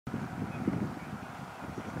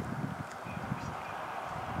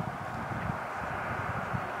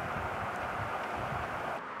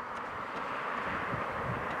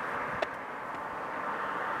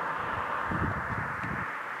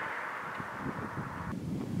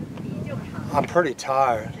I'm pretty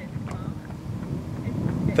tired.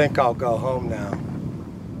 Think I'll go home now.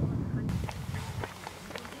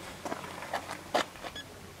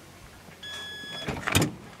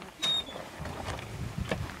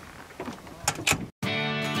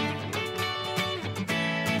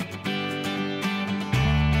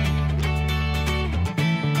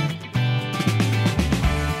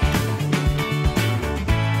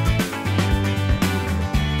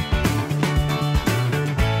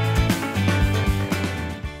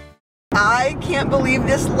 I can't believe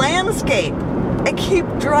this landscape. I keep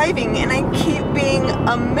driving and I keep being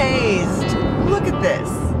amazed. Look at this.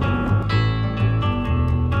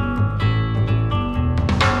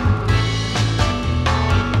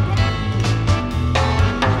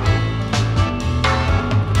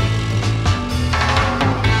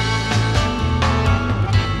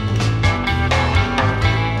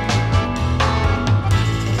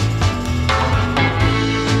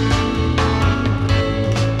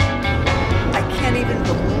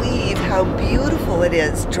 It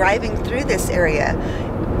is driving through this area.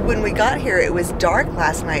 When we got here it was dark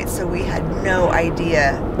last night, so we had no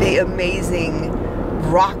idea the amazing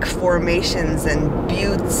rock formations and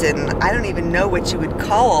buttes, and I don't even know what you would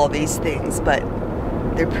call all these things, but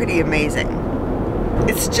they're pretty amazing.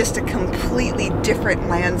 It's just a completely different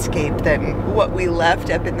landscape than what we left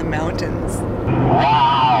up in the mountains.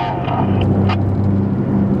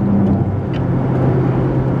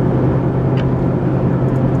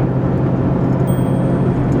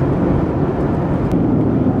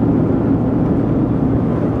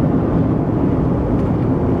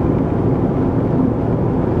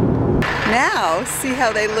 See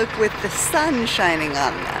how they look with the sun shining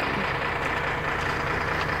on them.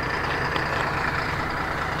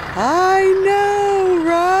 I know,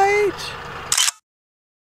 right?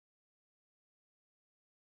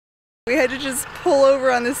 We had to just pull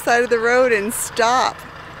over on this side of the road and stop.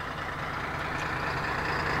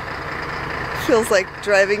 Feels like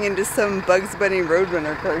driving into some Bugs Bunny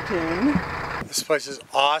Roadrunner cartoon. This place is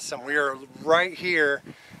awesome. We are right here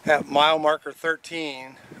at mile marker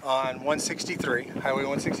 13 on 163, Highway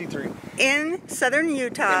 163. In southern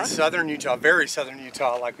Utah. In southern Utah, very southern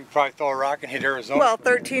Utah. Like we'd probably throw a rock and hit Arizona. Well,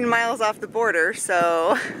 13 miles off the border,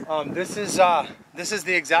 so. This is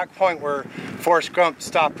the exact point where Forest Gump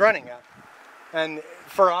stopped running at. And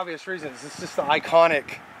for obvious reasons, it's just the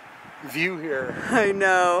iconic view here. I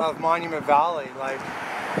know. Of Monument Valley. Like,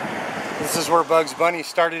 this is where Bugs Bunny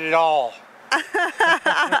started it all.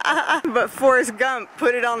 But Forest Gump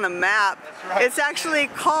put it on the map. That's right. It's actually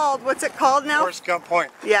called, what's it called now? Forest Gump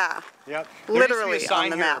Point. Yeah. Yep. Literally there used to be a sign on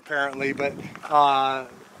the here, map. apparently, but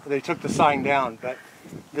they took the sign down. But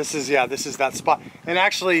this is that spot. And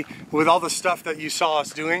actually, with all the stuff that you saw us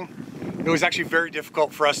doing, it was actually very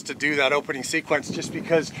difficult for us to do that opening sequence just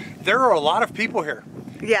because there are a lot of people here.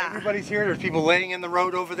 Yeah. Everybody's here. There's people laying in the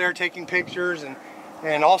road over there taking pictures and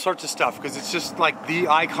all sorts of stuff because it's just like the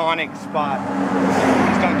iconic spot. You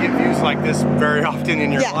just don't get views like this very often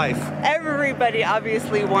in your life. Everybody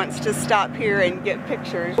obviously wants to stop here and get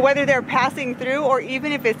pictures. Whether they're passing through or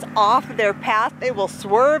even if it's off their path, they will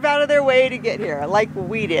swerve out of their way to get here, like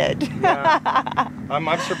we did. Yeah.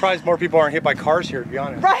 I'm surprised more people aren't hit by cars here, to be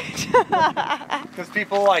honest. Right. Because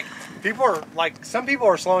some people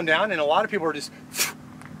are slowing down and a lot of people are just.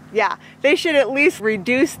 Yeah, they should at least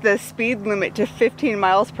reduce the speed limit to 15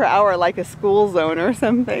 miles per hour like a school zone or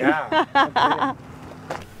something. Yeah.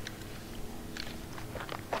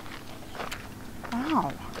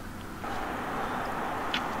 Wow.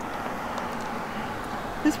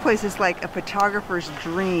 This place is like a photographer's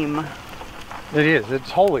dream. It is. It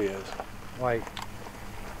totally is. Like,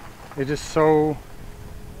 it's just so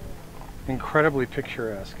incredibly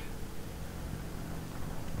picturesque.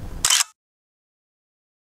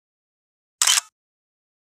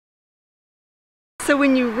 So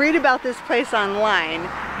when you read about this place online,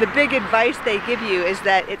 the big advice they give you is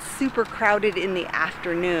that it's super crowded in the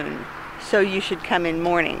afternoon, so you should come in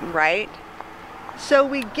morning, right? So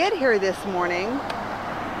we get here this morning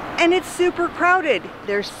and it's super crowded.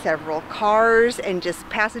 There's several cars and just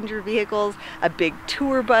passenger vehicles. A big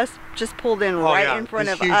tour bus just pulled in right in front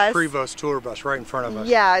of us. Huge Prevost tour bus right in front of us.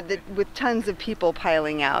 Yeah, with tons of people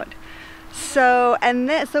piling out. So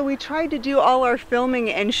we tried to do all our filming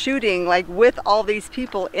and shooting like with all these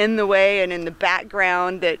people in the way and in the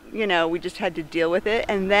background that, you know, we just had to deal with it.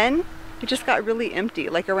 And then it just got really empty,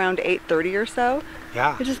 like around 8:30 or so.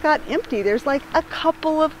 Yeah. It just got empty. There's like a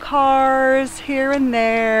couple of cars here and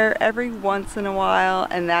there every once in a while,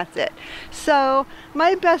 and that's it. So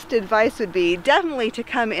my best advice would be definitely to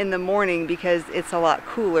come in the morning because it's a lot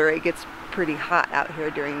cooler. It gets pretty hot out here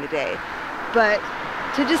during the day. But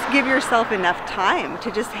to just give yourself enough time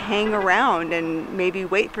to just hang around and maybe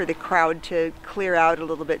wait for the crowd to clear out a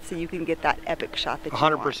little bit so you can get that epic shot that you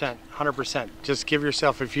want. 100%. Just give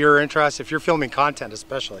yourself, if you're interested, if you're filming content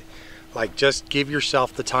especially, like just give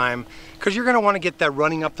yourself the time, because you're going to want to get that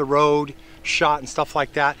running up the road shot and stuff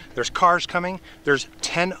like that. There's cars coming. There's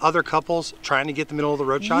 10 other couples trying to get the middle of the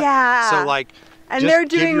road shot. Yeah. So like, and they're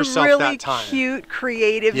doing really cute,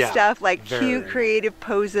 creative stuff, like cute, creative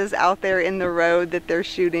poses out there in the road that they're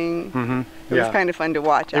shooting. It was kind of fun to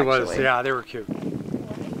watch, actually. It was, yeah, they were cute.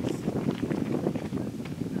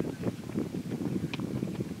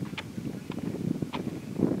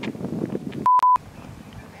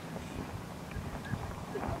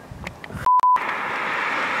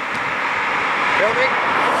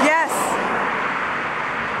 Yes.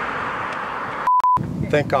 I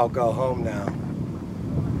think I'll go home now.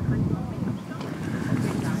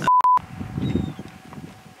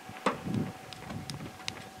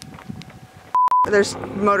 There's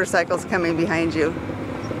motorcycles coming behind you.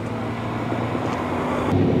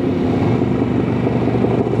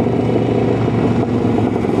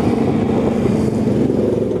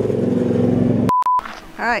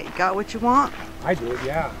 All right, got what you want? I did,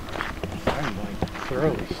 yeah. I'm like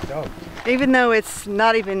thoroughly stoked. Even though it's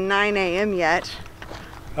not even 9 a.m. yet,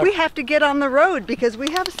 we have to get on the road because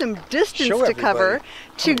we have some distance to cover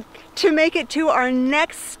to make it to our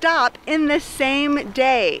next stop in the same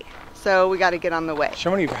day. So we got to get on the way.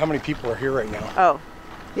 Show me how many people are here right now. Oh,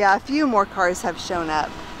 yeah, a few more cars have shown up.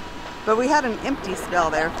 But we had an empty spell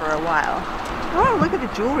there for a while. Oh, look at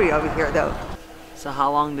the jewelry over here, though. So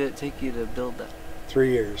how long did it take you to build that? 3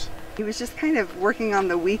 years. He was just kind of working on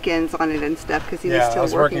the weekends on it and stuff because he was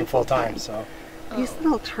still working full time. So these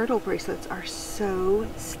little turtle bracelets are so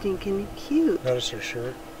stinking cute. Notice her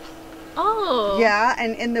shirt. Oh. Yeah,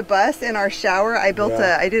 and in the bus, in our shower, I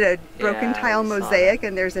did a broken tile mosaic,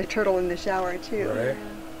 and there's a turtle in the shower too. Right.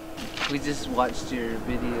 We just watched your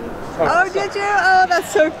video. Oh, did you? Oh,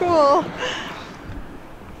 that's so cool.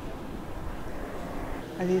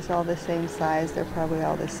 Are these all the same size? They're probably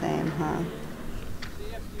all the same, huh?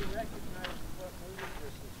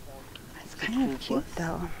 That's kind of cute,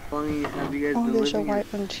 though. How long have you guys been there's a living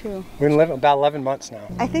white one too. We've been living about 11 months now.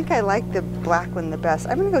 I think I like the black one the best.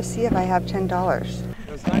 I'm gonna go see if I have $10.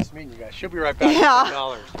 It was nice meeting you guys. She'll be right back with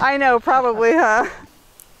 $10. I know, probably, huh?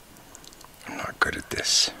 I'm not good at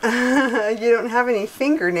this. You don't have any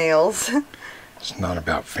fingernails. It's not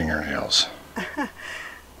about fingernails.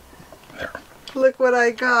 There. Look what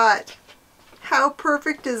I got. How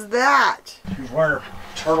perfect is that? She's wearing a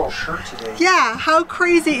turtle shirt today. Yeah, how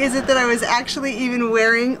crazy is it that I was actually even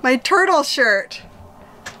wearing my turtle shirt?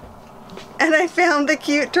 And I found the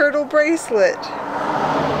cute turtle bracelet.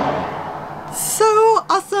 So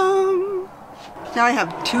awesome! Now I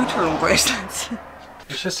have 2 turtle bracelets.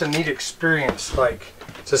 It's just a neat experience, like,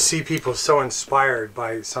 to see people so inspired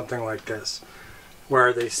by something like this,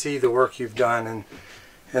 where they see the work you've done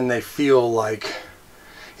and they feel like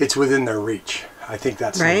it's within their reach. I think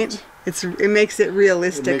that's right. Neat. It makes it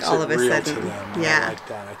realistic all of a sudden. Yeah. I like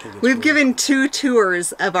that. I think it's We've given 2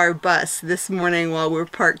 tours of our bus this morning while we're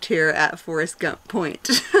parked here at Forest Gump Point.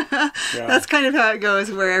 That's kind of how it goes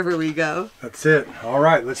wherever we go. That's it. All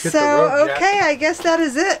right, let's hit the road, Jack. Okay, I guess that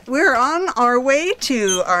is it. We're on our way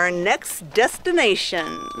to our next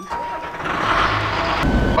destination.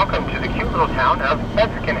 Welcome to the cute little town of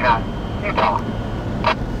Gettin, Utah.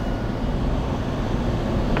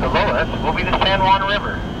 Below us will be the San Juan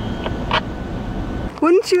River.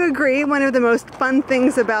 Wouldn't you agree one of the most fun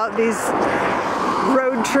things about these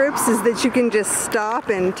road trips is that you can just stop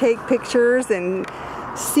and take pictures and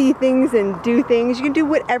see things and do things. You can do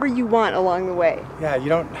whatever you want along the way. Yeah, you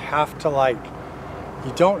don't have to rush.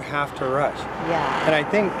 Yeah. And I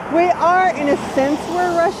think we are, in a sense,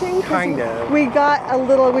 we're rushing. Kind of. We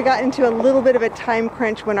got into a little bit of a time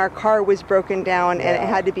crunch when our car was broken down and it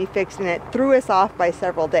had to be fixed, and it threw us off by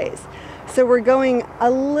several days. So we're going a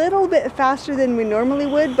little bit faster than we normally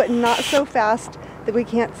would, but not so fast that we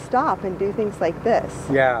can't stop and do things like this.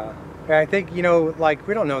 Yeah. I think, you know, like,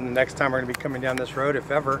 we don't know the next time we're going to be coming down this road,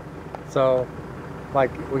 if ever. So, like,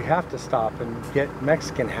 we have to stop and get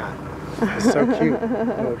Mexican hat. It's so cute,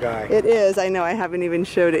 little guy. It is. I know. I haven't even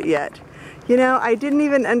showed it yet. You know, I didn't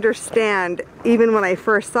even understand, even when I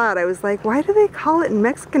first saw it, I was like, why do they call it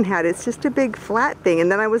Mexican hat? It's just a big flat thing. And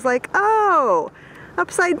then I was like, oh,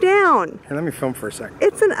 upside down. Here, let me film for a second.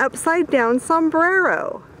 It's an upside down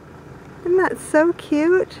sombrero. Isn't that so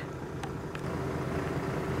cute?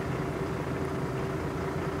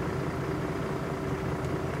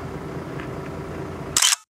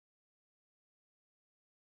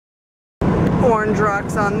 Orange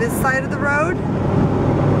rocks on this side of the road.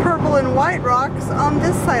 purple and white rocks on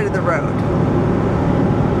this side of the road.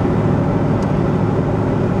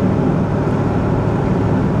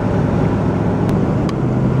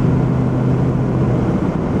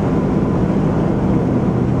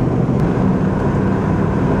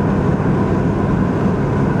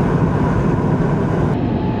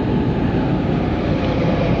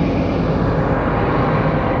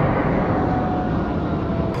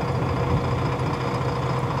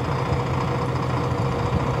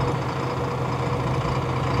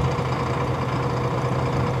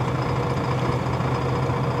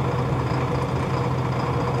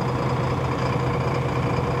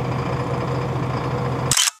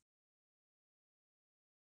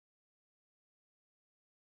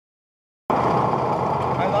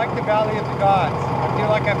 The Valley of the Gods. I feel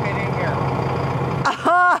like I fit in here.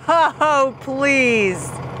 Oh,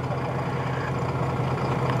 please.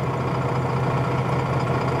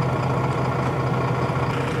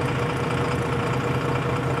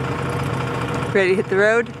 Ready to hit the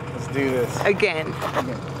road? Let's do this. Again.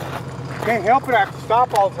 Can't help it, I have to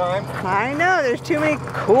stop all the time. I know, there's too many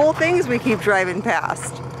cool things we keep driving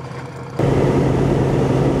past.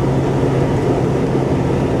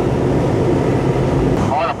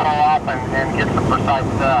 And get some precise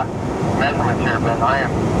measurements here, but I am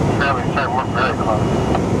fairly certain we're very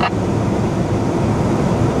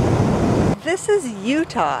close. This is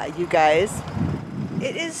Utah, you guys.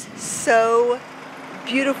 It is so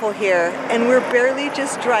beautiful here, and we're barely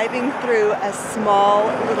just driving through a small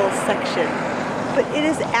little section, but it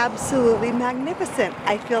is absolutely magnificent.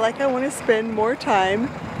 I feel like I want to spend more time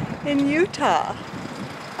in Utah.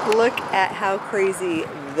 Look at how crazy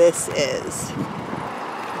this is.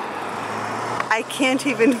 I can't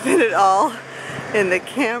even fit it all in the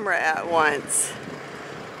camera at once.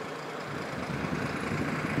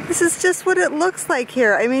 This is just what it looks like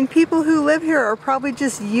here. I mean, people who live here are probably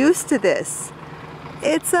just used to this.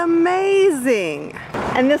 It's amazing.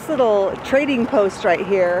 And this little trading post right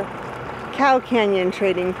here, Cow Canyon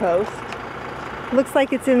Trading Post, looks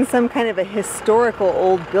like it's in some kind of a historical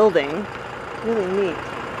old building. Really neat.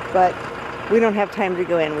 But we don't have time to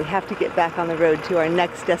go in. We have to get back on the road to our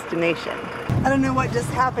next destination. I don't know what just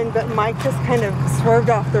happened, but Mike just kind of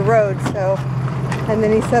swerved off the road, so, and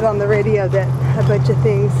then he said on the radio that a bunch of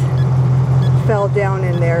things fell down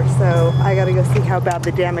in there, so I gotta go see how bad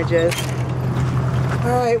the damage is.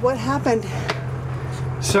 All right, what happened?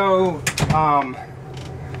 So,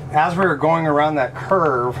 as we were going around that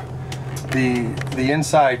curve, the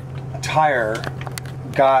inside tire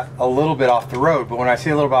got a little bit off the road, but when I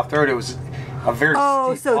say a little bit off the road, it was a very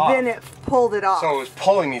steep so off. then it pulled it off. So it was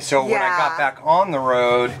pulling me. So when I got back on the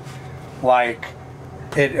road, like,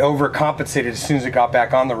 it overcompensated as soon as it got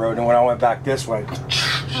back on the road, and when I went back this way.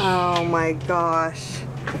 Oh my gosh.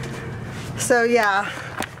 So yeah,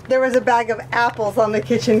 there was a bag of apples on the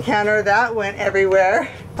kitchen counter. That went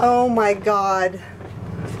everywhere. Oh my God.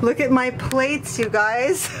 Look at my plates, you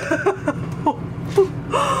guys.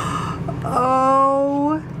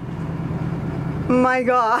 Oh my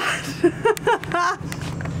God.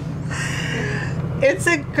 It's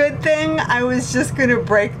a good thing I was just gonna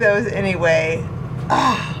break those anyway.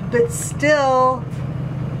 But still,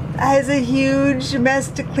 that is a huge mess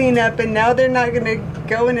to clean up, and now they're not gonna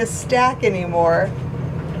go in a stack anymore.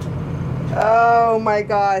 Oh my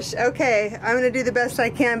gosh. Okay, I'm gonna do the best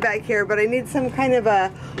I can back here, but I need some kind of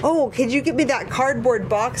a... Oh, could you give me that cardboard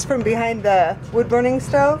box from behind the wood burning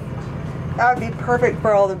stove? That would be perfect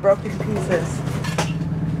for all the broken pieces.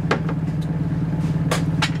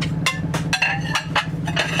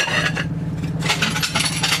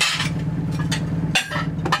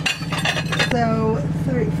 So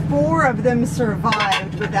 4 of them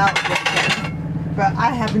survived without breaking, but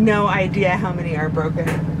I have no idea how many are broken.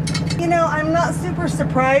 You know, I'm not super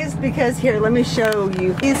surprised because here, let me show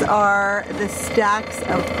you. These are the stacks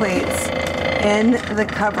of plates in the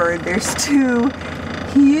cupboard. There's 2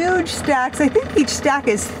 huge stacks. I think each stack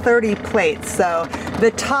is 30 plates. So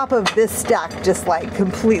the top of this stack just like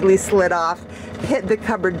completely slid off, hit the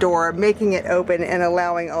cupboard door, making it open and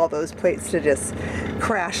allowing all those plates to just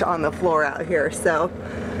crash on the floor out here. So,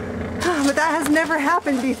 but that has never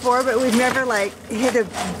happened before, but we've never like hit a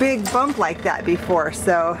big bump like that before.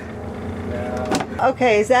 So, yeah.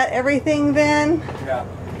 Okay, is that everything then? Yeah.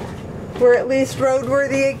 We're at least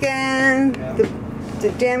roadworthy again. Yeah. The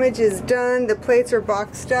damage is done. The plates are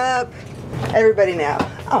boxed up. Everybody now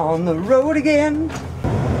on the road again.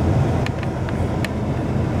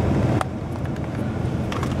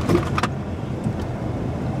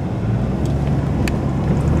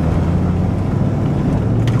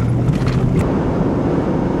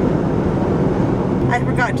 I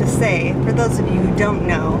forgot to say, for those of you who don't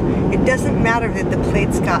know, it doesn't matter that the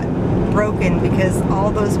plates got broken because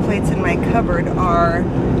all those plates in my cupboard are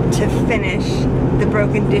to finish the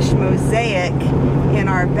broken dish mosaic in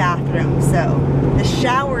our bathroom. So the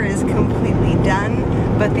shower is completely done,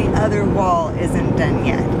 but the other wall isn't done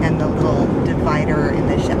yet, and the little divider in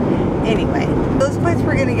the shower. Anyway, those plates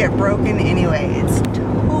were gonna get broken anyway. It's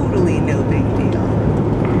totally no big deal.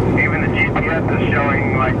 Even the GPS is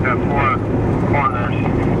showing like the 4 corners.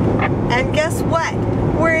 And guess what?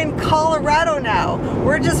 We're in Colorado now.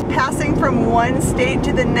 We're just passing from one state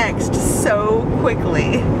to the next so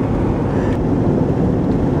quickly.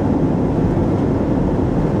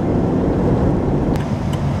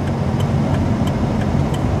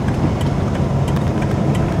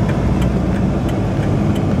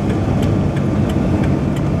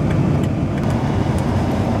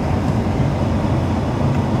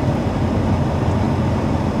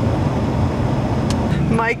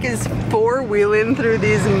 Mike is four-wheeling through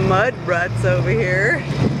these mud ruts over here.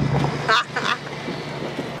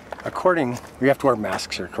 We have to wear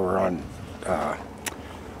masks here because we're on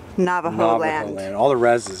Navajo land. All the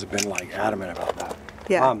reses have been like adamant about that.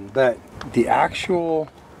 Yeah. But the actual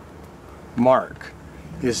mark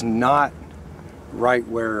is not right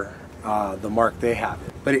where the mark they have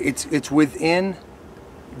it. But it's within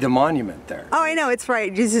the monument there. Oh, I know, it's right.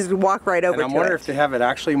 You just walk right over to it. And I'm wondering if they have it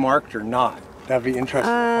actually marked or not. That'd be interesting to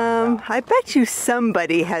find out. I bet you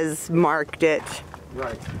somebody has marked it.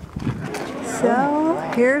 Right.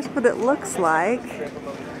 So here's what it looks like.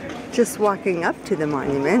 Just walking up to the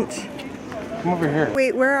monument. Come over here.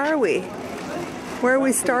 Wait, where are we? Where are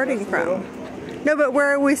we starting from? No, but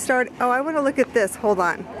where are we starting? Oh, I want to look at this. Hold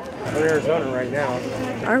on. We're in Arizona right now.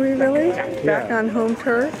 Are we really? Yeah. Back on home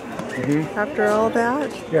turf? Mm-hmm. After all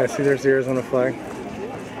that? Yeah, see there's the Arizona flag.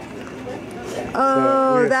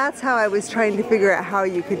 Oh, that's how I was trying to figure out how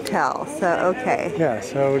you could tell. So, okay. Yeah,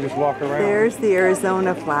 so we just walk around. There's the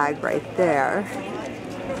Arizona flag right there.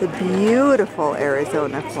 The beautiful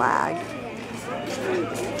Arizona flag.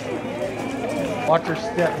 Watch her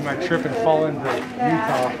step, you might trip and fall into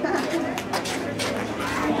Utah.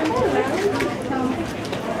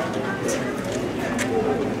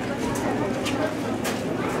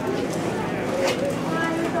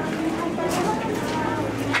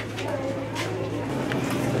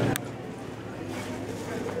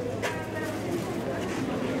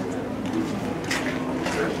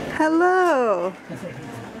 Hello.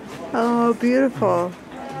 Oh, beautiful.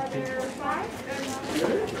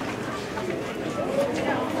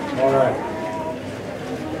 All right.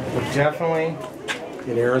 We're definitely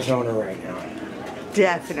in Arizona right now.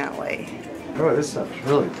 Definitely. Oh, this stuff's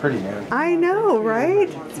really pretty, man. I know, right?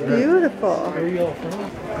 It's beautiful.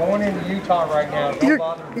 Going into Utah right now.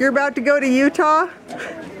 You're about to go to Utah?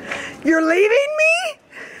 You're leaving me?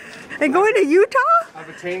 And going to Utah? I've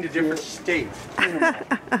attained a different state.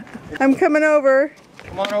 I'm coming over.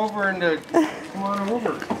 Come on over and come on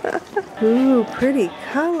over. Ooh, pretty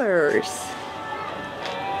colors.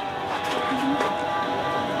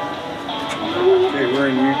 Okay, we're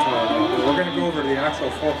in Utah now. We're going to go over to the actual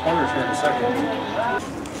 4 corners here in a second.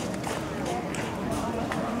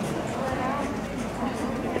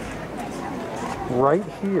 Right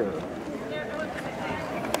here.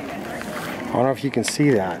 I don't know if you can see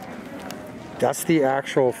that. That's the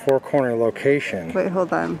actual 4 corner location. Wait,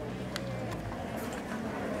 hold on.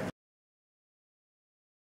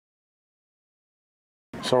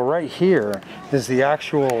 So right here is the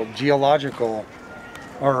actual geological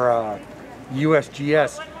or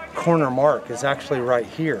USGS corner mark is actually right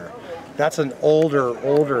here. That's an older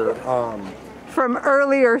From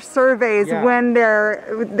earlier surveys, yeah, when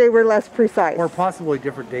they were less precise. or possibly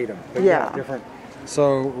different datum. But yeah, different.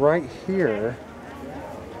 So right here,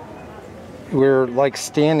 we're like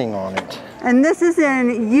standing on it. And this is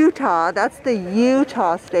in Utah. That's the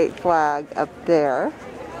Utah state flag up there.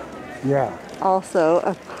 Yeah. Also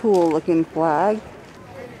a cool looking flag.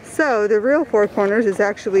 So the real 4 corners is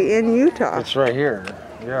actually in Utah. It's right here.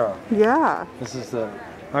 Yeah. Yeah. This is the,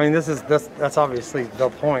 I mean, that's obviously the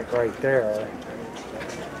point right there.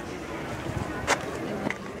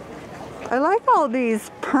 I like all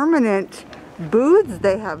these permanent booths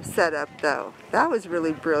they have set up though. That was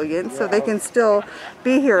really brilliant, so they can still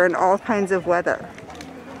be here in all kinds of weather.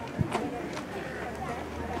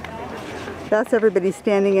 That's everybody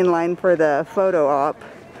standing in line for the photo op,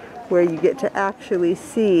 where you get to actually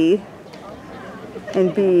see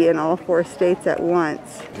and be in all 4 states at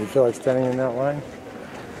once. Do you feel like standing in that line?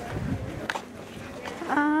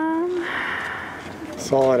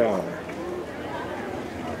 Solid hour.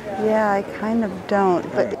 Yeah, I kind of don't.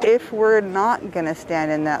 But if we're not going to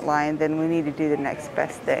stand in that line, then we need to do the next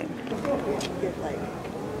best thing.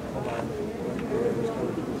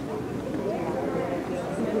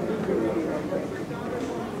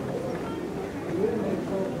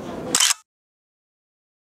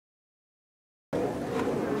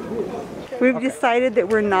 We've decided that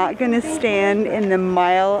we're not going to stand in the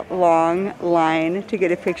mile-long line to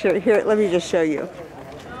get a picture. Here, let me just show you.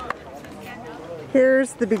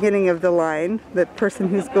 Here's the beginning of the line, the person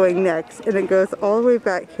who's going next, and it goes all the way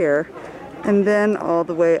back here, and then all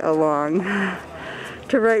the way along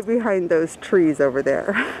to right behind those trees over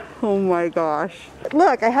there. Oh my gosh.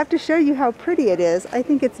 Look, I have to show you how pretty it is. I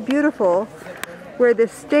think it's beautiful where the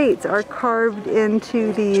states are carved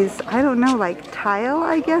into these, I don't know, like tile,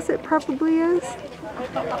 I guess it probably is.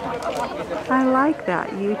 I like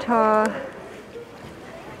that. Utah,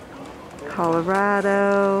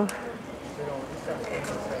 Colorado.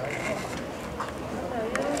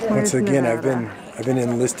 Once again, I've been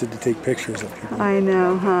enlisted to take pictures of people. I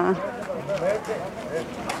know, huh?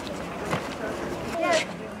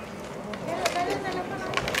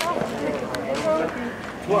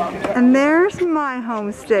 And there's my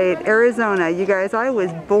home state, Arizona. You guys, I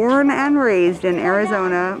was born and raised in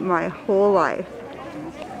Arizona my whole life.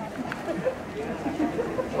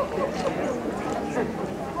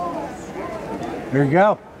 There you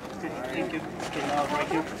go. Thank you.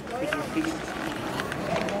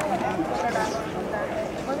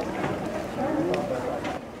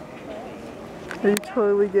 Are you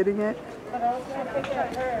totally getting it?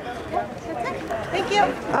 Thank you.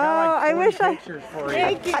 Oh, I wish I...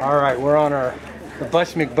 Thank you. All right, we're on the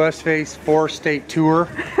Bussy McBusface 4-state tour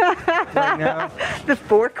right now. The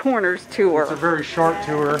Four Corners tour. It's a very short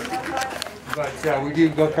tour, but we do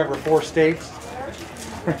go cover 4 states.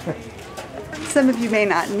 Some of you may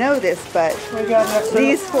not know this, but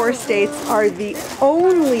these 4 states are the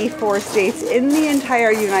only 4 states in the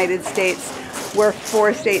entire United States where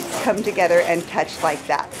 4 states come together and touch like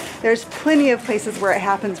that. There's plenty of places where it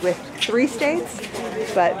happens with 3 states,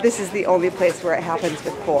 but this is the only place where it happens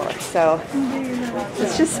with 4. So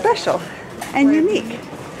it's just special and unique.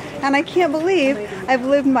 And I can't believe I've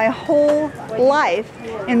lived my whole life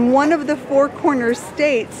in one of the 4 Corners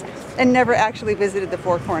states and never actually visited the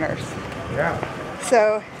 4 Corners. Yeah.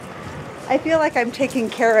 So I feel like I'm taking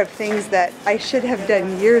care of things that I should have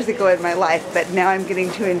done years ago in my life, but now I'm getting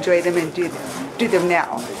to enjoy them and do them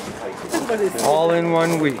now. All in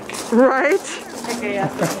 1 week. Right?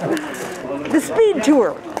 The speed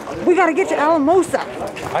tour. We gotta get to Alamosa.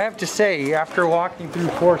 I have to say, after walking through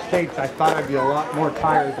 4 states, I thought I'd be a lot more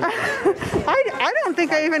tired than I don't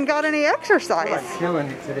think I even got any exercise. I'm killing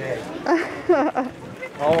it today.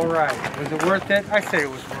 All right, was it worth it? I say it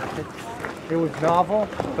was worth it. It was novel,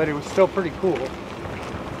 but it was still pretty cool.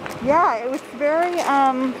 Yeah, it was very,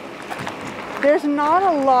 there's not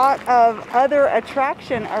a lot of other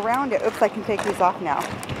attraction around it. Oops, I can take these off now.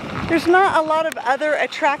 There's not a lot of other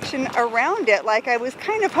attraction around it. Like, I was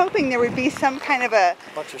kind of hoping there would be some kind of a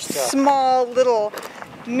small little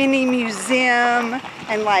mini museum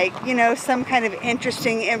and, like, you know, some kind of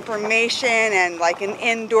interesting information and like an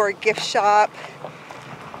indoor gift shop.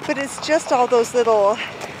 But it's just all those little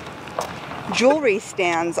jewelry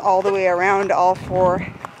stands all the way around all 4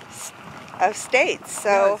 states.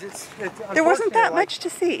 So there wasn't that much to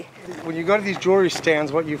see. When you go to these jewelry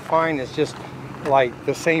stands, what you find is just like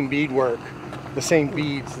the same beadwork, the same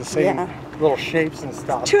beads, the same little shapes and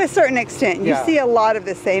stuff. To a certain extent, you see a lot of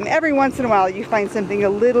the same. Every once in a while you find something a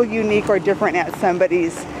little unique or different at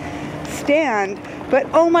somebody's stand, but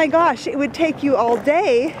oh my gosh, it would take you all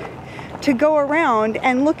day to go around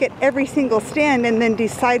and look at every single stand and then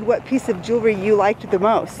decide what piece of jewelry you liked the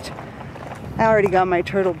most. I already got my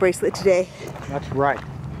turtle bracelet today. That's right.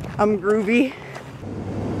 I'm groovy.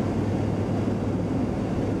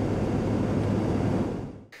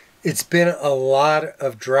 It's been a lot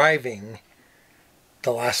of driving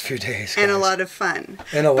the last few days, guys. And a lot of fun.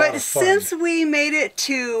 And a lot but of fun. Since we made it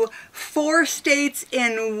to 4 states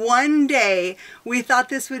in 1 day, we thought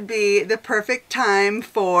this would be the perfect time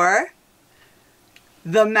for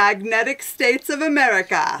the magnetic states of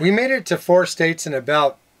America. We made it to 4 states in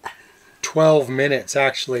about 12 minutes,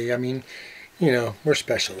 actually. I mean, you know, we're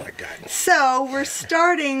special like that. So we're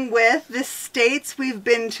starting with the states we've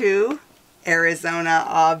been to. Arizona,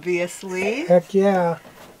 obviously. Heck yeah.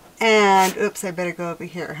 And, oops, I better go over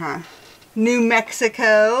here, huh? New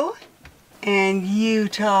Mexico, and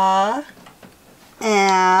Utah,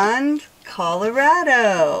 and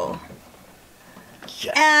Colorado.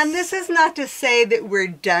 Yes. And this is not to say that we're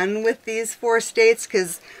done with these 4 states,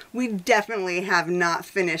 because we definitely have not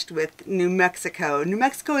finished with New Mexico. New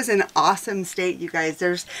Mexico is an awesome state, you guys.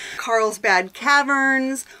 There's Carlsbad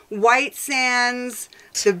Caverns, White Sands,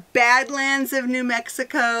 the Badlands of New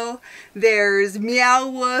Mexico. There's Meow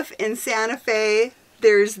Wolf in Santa Fe.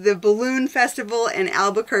 There's the Balloon Festival in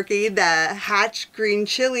Albuquerque, the Hatch Green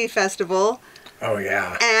Chili Festival. Oh,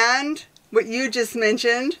 yeah. And what you just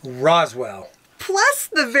mentioned, Roswell. Plus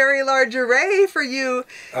the Very Large Array for you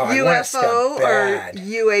UFO or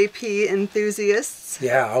UAP enthusiasts.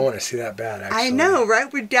 Yeah, I want to see that bad, actually. I know,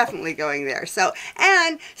 right? We're definitely going there. So,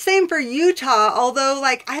 and same for Utah, although,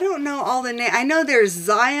 like, I don't know all the names. I know there's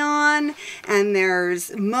Zion, and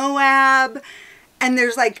there's Moab, and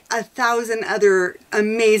there's like 1,000 other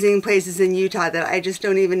amazing places in Utah that I just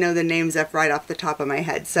don't even know the names of right off the top of my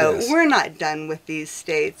head. So we're not done with these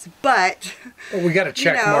states, but well, we got a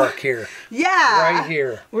check mark here. Yeah, right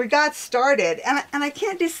here. We got started, and I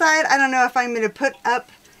can't decide. I don't know if I'm going to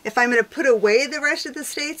put away the rest of the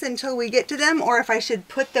states until we get to them, or if I should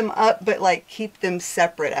put them up but like keep them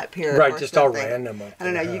separate up here. Right, just all random up I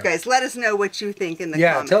don't know. You guys, let us know what you think in the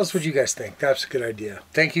comments. Yeah, tell us what you guys think. That's a good idea.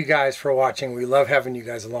 Thank you guys for watching. We love having you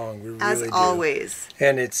guys along. We really do. As always.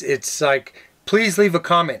 And it's like, please leave a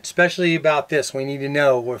comment, especially about this. We need to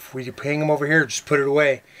know. If we hang them over here, just put it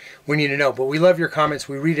away. We need to know. But we love your comments.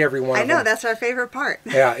 We read every one of them. I know, that's our favorite part.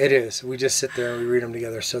 Yeah, it is. We just sit there and we read them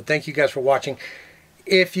together. So thank you guys for watching.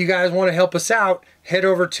 If you guys want to help us out, head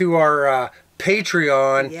over to our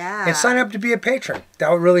Patreon and sign up to be a patron.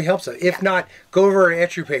 That would really help us. If not, go over our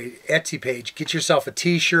Etsy page, get yourself a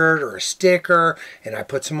t-shirt or a sticker, and I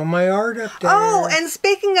put some of my art up there. Oh, and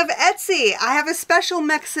speaking of Etsy, I have a special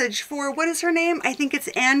message for, what is her name? I think it's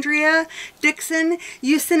Andrea Dixon.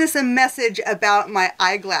 You sent us a message about my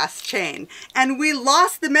eyeglass chain, and we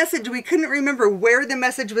lost the message. We couldn't remember where the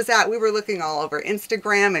message was at. We were looking all over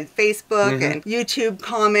Instagram and Facebook and YouTube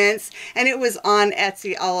comments, and it was on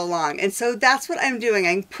Etsy all along. And so that's what I'm doing.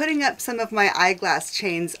 I'm putting up some of my eyeglass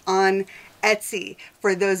chains on Etsy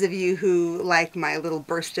for those of you who like my little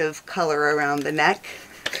burst of color around the neck.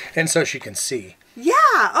 And so she can see. Yeah.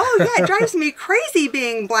 Oh, yeah. It drives me crazy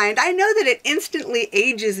being blind. I know that it instantly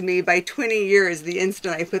ages me by 20 years the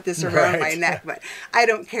instant I put this around my neck, but I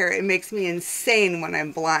don't care. It makes me insane when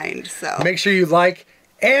I'm blind. So make sure you like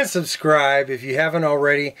and subscribe if you haven't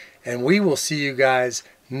already, and we will see you guys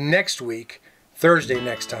next week. Thursday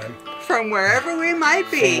next time. From wherever we might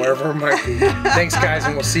be. From wherever it might be. Thanks, guys,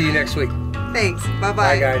 and we'll see you next week. Thanks. Bye-bye.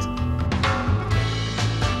 Bye, guys.